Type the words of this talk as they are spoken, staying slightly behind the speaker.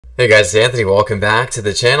Hey guys, it's Anthony. Welcome back to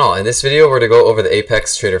the channel. In this video, we're going to go over the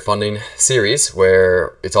Apex Trader Funding series,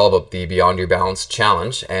 where it's all about the Beyond Your Balance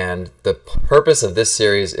challenge. And the purpose of this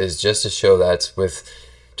series is just to show that with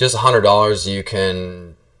just $100, you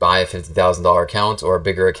can buy a $50,000 account or a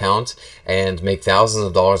bigger account and make thousands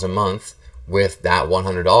of dollars a month with that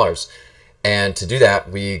 $100. And to do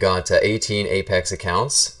that, we got 18 Apex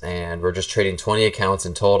accounts, and we're just trading 20 accounts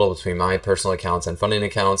in total between my personal accounts and funding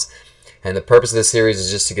accounts. And the purpose of this series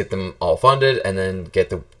is just to get them all funded and then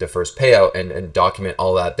get the first payout and document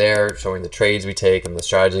all that there, showing the trades we take and the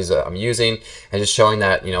strategies that I'm using, and just showing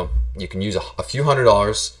that, you know, you can use a few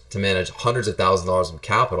 $100s to manage hundreds of thousands of dollars of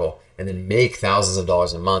capital and then make thousands of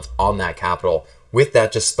dollars a month on that capital with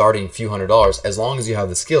that just starting few $100s, as long as you have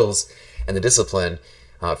the skills and the discipline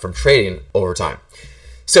from trading over time.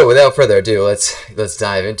 So without further ado, let's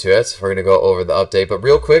dive into it. We're going to go over the update, but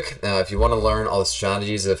real quick, if you want to learn all the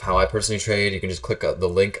strategies of how I personally trade, you can just click the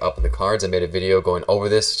link up in the cards. I made a video going over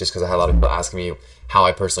this just because I had a lot of people asking me how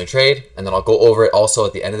I personally trade, and then I'll go over it also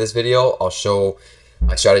at the end of this video. I'll show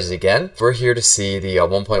my strategies again. We're here to see the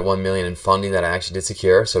 1.1 million in funding that I actually did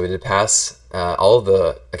secure. So we did pass all of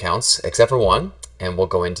the accounts except for one, and we'll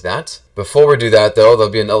go into that. Before we do that though,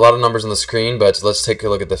 there'll be a lot of numbers on the screen, but let's take a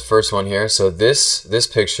look at the first one here. So this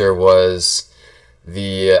picture was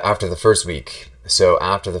after the first week. So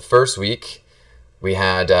after the first week, we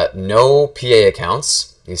had no PA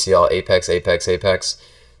accounts. You see all Apex, Apex, Apex.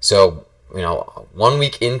 So, you know, 1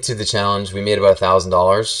 week into the challenge, we made about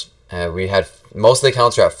 $1,000. We had most of the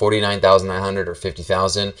accounts are at 49,900 or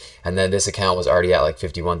 50,000, and then this account was already at like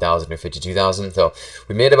 51,000 or 52,000. So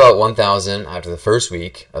we made about 1,000 after the first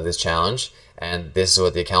week of this challenge, and this is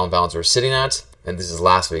what the account balance we're sitting at. And this is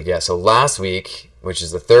last week, yeah. So last week, which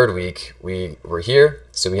is the third week, we were here.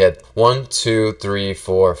 So we had 1, 2, 3,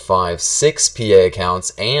 4, 5, 6 PA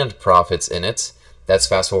accounts and profits in it. That's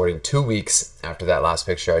fast forwarding 2 weeks after that last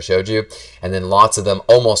picture I showed you. And then lots of them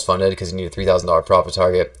almost funded because you need a $3,000 profit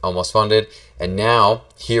target, almost funded. And now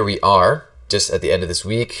here we are just at the end of this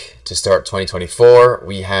week to start 2024.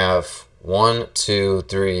 We have 1, 2,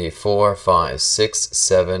 3, 4, 5, 6,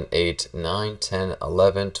 7, 8, 9, 10,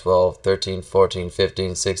 11, 12, 13, 14,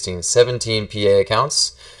 15, 16, 17 PA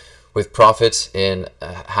accounts with profit in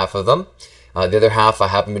half of them. The other half I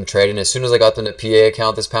haven't been trading. As soon as I got them to PA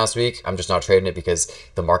account this past week, I'm just not trading it because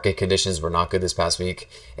the market conditions were not good this past week,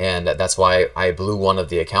 and that's why I blew one of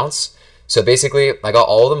the accounts. So basically, I got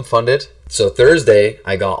all of them funded. So Thursday,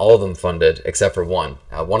 I got all of them funded except for one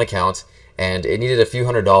account, and it needed a few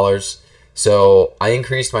 $100s. So I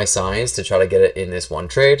increased my size to try to get it in this one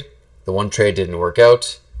trade. The one trade didn't work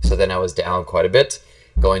out, so then I was down quite a bit.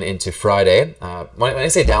 Going into Friday, when I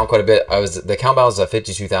say down quite a bit, the account balance was at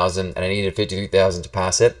 52,000 and I needed 53,000 to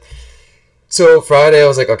pass it. So Friday I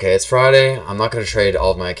was like, okay, it's Friday, I'm not going to trade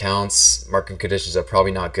all of my accounts. Market conditions are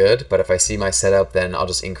probably not good, but if I see my setup, then I'll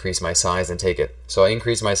just increase my size and take it. So I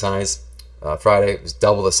increased my size. Friday it was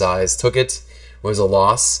double the size, took it, was a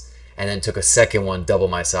loss, and then took a second one, double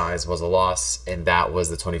my size, was a loss, and that was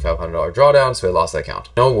the $2,500 drawdown, so I lost that account.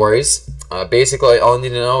 No worries. Basically all I need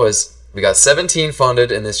to know is we got 17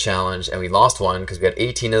 funded in this challenge, and we lost one because we had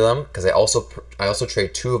 18 of them, because I also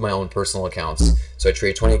trade 2 of my own personal accounts. So I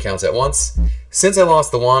trade 20 accounts at once. Since I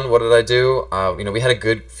lost the one, what did I do? You know, we had a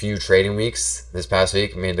good few trading weeks this past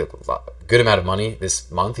week. I made a good amount of money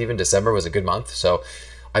this month. Even December was a good month. So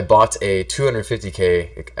I bought a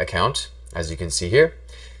 250K account, as you can see here.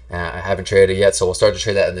 I haven't traded it yet, so we'll start to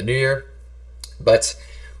trade that in the new year. But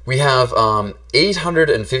we have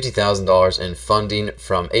 $850,000 in funding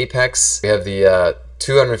from Apex. We have the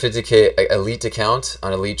 250K elite account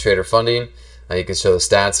on Elite Trader Funding. You can show the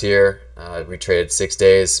stats here. We traded 6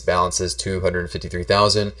 days, balances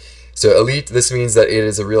 253,000. So elite, this means that it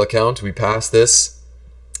is a real account. We passed this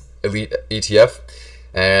elite ETF,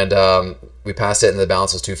 and we passed it, and the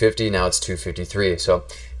balance was 250. Now it's 253. So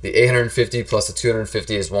the 850 plus the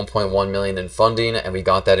 250 is 1.1 million in funding, and we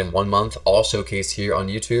got that in 1 month, all showcased here on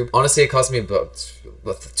YouTube. Honestly, it cost me about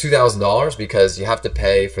 $2,000 because you have to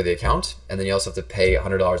pay for the account, and then you also have to pay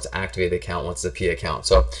 $100 to activate the account once it's a P account.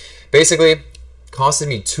 So basically, costed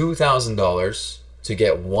me $2,000 to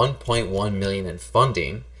get 1.1 million in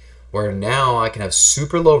funding, where now I can have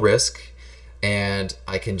super low risk, and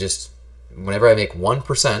I can just, whenever I make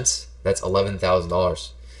 1%, that's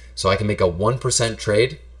 $11,000. So I can make a 1%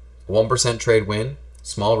 trade, 1% trade win,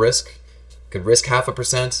 small risk, could risk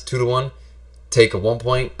 0.5%, 2 to 1, take a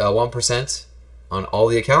 1% on all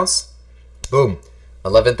the accounts, boom,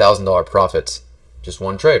 $11,000 profit just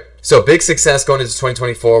one trade. So big success going into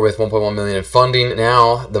 2024 with 1.1 million in funding.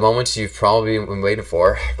 Now, the moment you've probably been waiting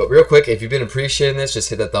for. But real quick, if you've been appreciating this, just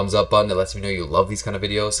hit that thumbs up button. It lets me know you love these kind of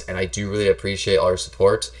videos, and I do really appreciate all your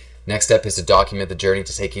support. Next step is to document the journey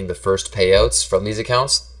to taking the first payouts from these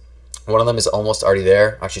accounts. One of them is almost already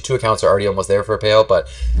there. Actually, 2 accounts are already almost there for a payout, but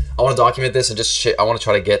I want to document this and just I want to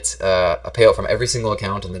try to get a payout from every single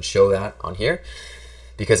account and then show that on here,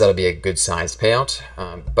 because that'll be a good sized payout.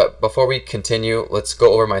 But before we continue, let's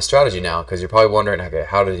go over my strategy now, because you're probably wondering, okay,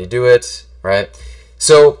 how did he do it, right?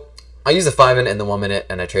 So I use the 5 minute and the 1 minute,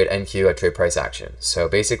 and I trade NQ, I trade price action. So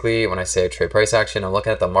basically, when I say I trade price action, I'm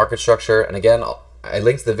looking at the market structure. And again, I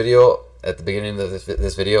linked the video at the beginning of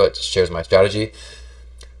this video. It just shares my strategy.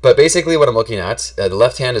 But basically what I'm looking at, the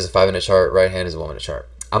left hand is a 5 minute chart, right hand is a 1 minute chart.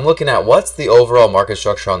 I'm looking at what's the overall market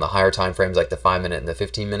structure on the higher time frames, like the 5 minute and the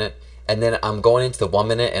 15 minute. And then I'm going into the 1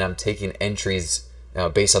 minute and I'm taking entries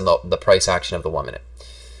based on the price action of the 1 minute.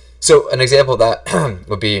 So an example of that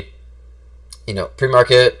would be,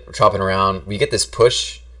 pre-market, we're chopping around. We get this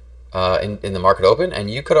push in the market open, and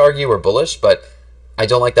you could argue we're bullish, but I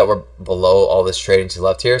don't like that we're below all this trading to the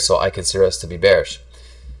left here, so I consider us to be bearish.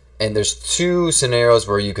 And there's 2 scenarios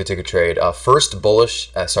where you could take a trade. First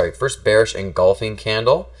bearish engulfing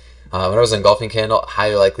candle. When I was engulfing candle,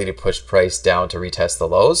 highly likely to push price down to retest the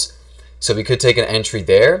lows. So we could take an entry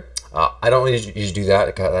there. I don't usually do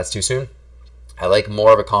that, that's too soon. I like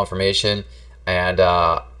more of a confirmation, and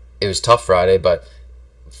it was tough Friday, but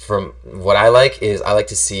from what I like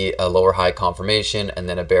to see a lower high confirmation and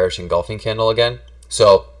then a bearish engulfing candle again.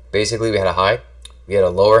 So basically we had a high, we had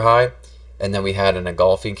a lower high, and then we had an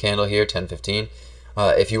engulfing candle here, 10:15.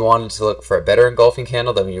 If you wanted to look for a better engulfing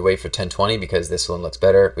candle, then you wait for 10:20, because this one looks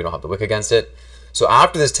better. We don't have the wick against it. So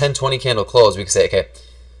after this 10:20 candle close, we can say, okay,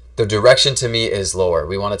 the direction to me is lower.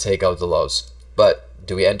 We want to take out the lows. But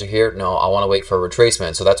do we enter here? No, I want to wait for a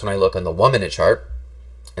retracement. So that's when I look on the 1 minute chart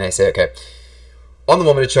and I say, okay, on the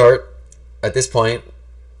 1 minute chart, at this point,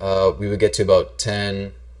 we would get to about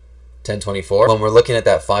 10:24. When we're looking at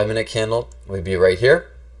that 5 minute candle, we'd be right here.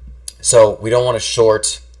 So we don't want to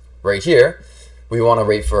short right here. We want to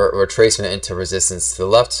wait for a retracement into resistance to the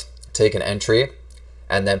left, take an entry,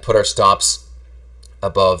 and then put our stops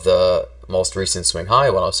above the most recent swing high,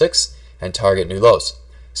 106, and target new lows.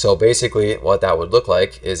 So basically what that would look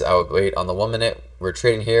like is I would wait on the 1 minute, we're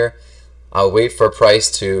trading here, I'll wait for price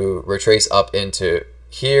to retrace up into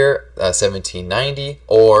here, 1790,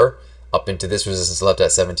 or up into this resistance left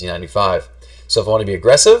at 1795. So if I want to be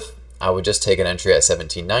aggressive, I would just take an entry at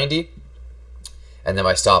 1790, and then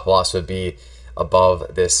my stop loss would be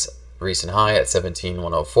above this recent high at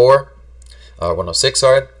 17104, or 106,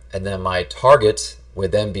 sorry, and then my target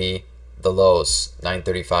would then be the lows,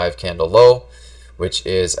 935 candle low, which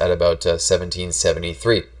is at about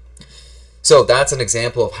 1773. So that's an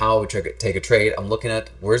example of how we take a trade. I'm looking at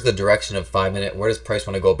where's the direction of 5 minute, where does price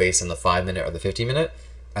want to go based on the 5 minute or the 15 minute,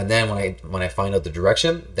 and then when I find out the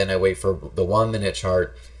direction, then I wait for the 1 minute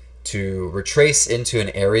chart to retrace into an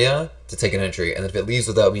area to take an entry, and if it leaves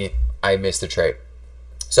without me, I miss the trade.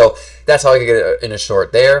 So that's how I can get it in a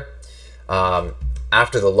short there.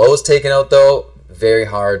 After the low is taken out though, very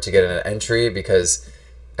hard to get an entry, because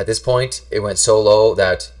at this point it went so low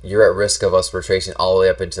that you're at risk of us retracing all the way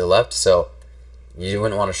up into the left. So you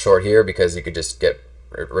wouldn't want to short here, because you could just get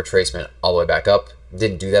retracement all the way back up.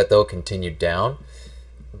 Didn't do that though, continued down.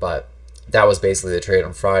 But that was basically the trade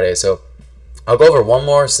on Friday. So I'll go over one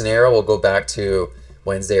more scenario. We'll go back to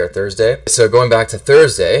Wednesday or Thursday. So going back to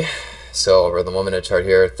Thursday, so over the 1 minute chart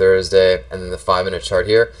here, Thursday, and then the 5 minute chart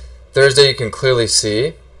here. Thursday, you can clearly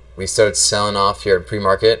see we started selling off here in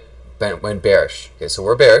pre-market, went bearish. Okay, so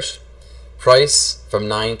we're bearish. Price from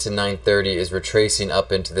 9 to 9:30 is retracing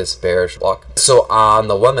up into this bearish block. So on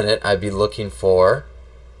the 1 minute, I'd be looking for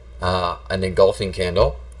an engulfing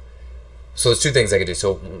candle. So there's 2 things I could do.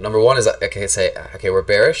 So number one is, okay, say, okay, we're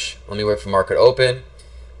bearish. Let me wait for market open.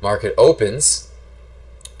 Market opens,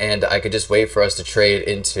 and I could just wait for us to trade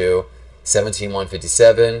into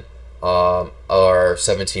 17,157 or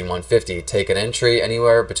 17,150. Take an entry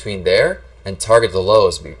anywhere between there and target the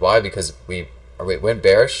lows. Why? Because we went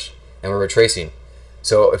bearish and we're retracing.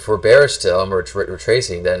 So if we're bearish still and we're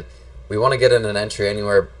retracing, then we want to get in an entry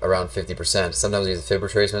anywhere around 50%. Sometimes we use fib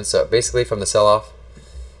retracement. So basically from the sell-off,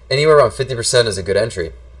 anywhere around 50% is a good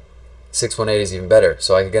entry. 618 is even better.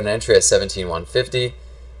 So I could get an entry at 17,150,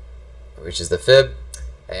 which is the fib,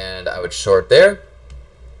 and I would short there,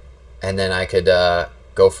 and then I could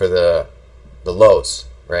go for the lows,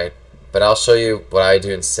 right? But I'll show you what I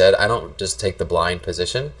do instead. I don't just take the blind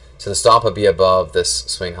position. So the stop would be above this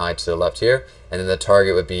swing high to the left here, and then the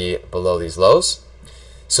target would be below these lows.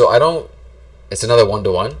 So I don't it's another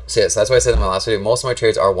 1-to-1. So yes, that's why I said in my last video, most of my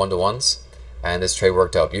trades are 1-to-1s, and this trade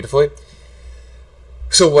worked out beautifully.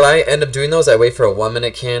 So what I end up doing though is I wait for a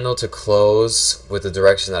 1-minute candle to close with the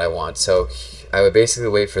direction that I want. So I would basically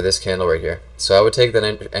wait for this candle right here. So I would take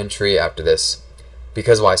the entry after this.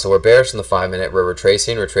 Because why? So we're bearish in the 5-minute, we're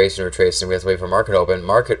retracing. We have to wait for market open.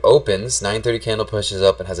 Market opens, 930 candle pushes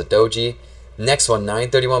up and has a doji. Next one,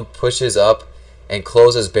 931 pushes up and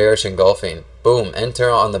closes bearish engulfing. Boom, enter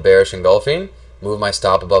on the bearish engulfing. Move my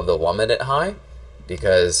stop above the 1-minute high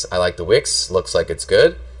because I like the wicks, looks like it's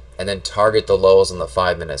good. And then target the lows on the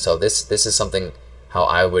 5-minute. So this is something how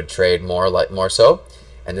I would trade more so.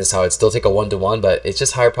 And this is how I'd still take a 1-to-1, but it's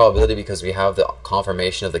just higher probability because we have the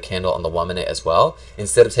confirmation of the candle on the 1-minute as well,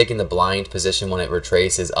 instead of taking the blind position when it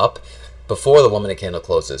retraces up before the 1-minute candle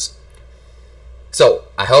closes. So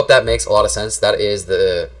I hope that makes a lot of sense. That is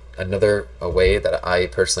another way that I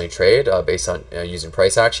personally trade based on using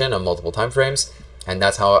price action on multiple time frames. And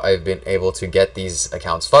that's how I've been able to get these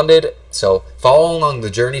accounts funded. So follow along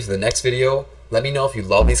the journey to the next video. Let me know if you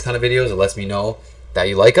love these kind of videos. It lets me know that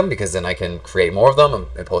you like them, because then I can create more of them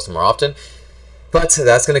and post them more often. But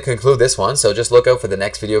that's going to conclude this one. So just look out for the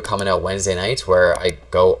next video coming out Wednesday night, where I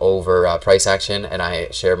go over price action and I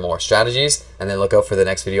share more strategies. And then look out for the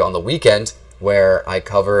next video on the weekend, where I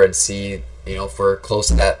cover and see, if we're close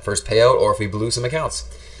to that first payout or if we blew some accounts.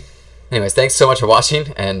 Anyways, thanks so much for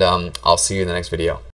watching, and I'll see you in the next video.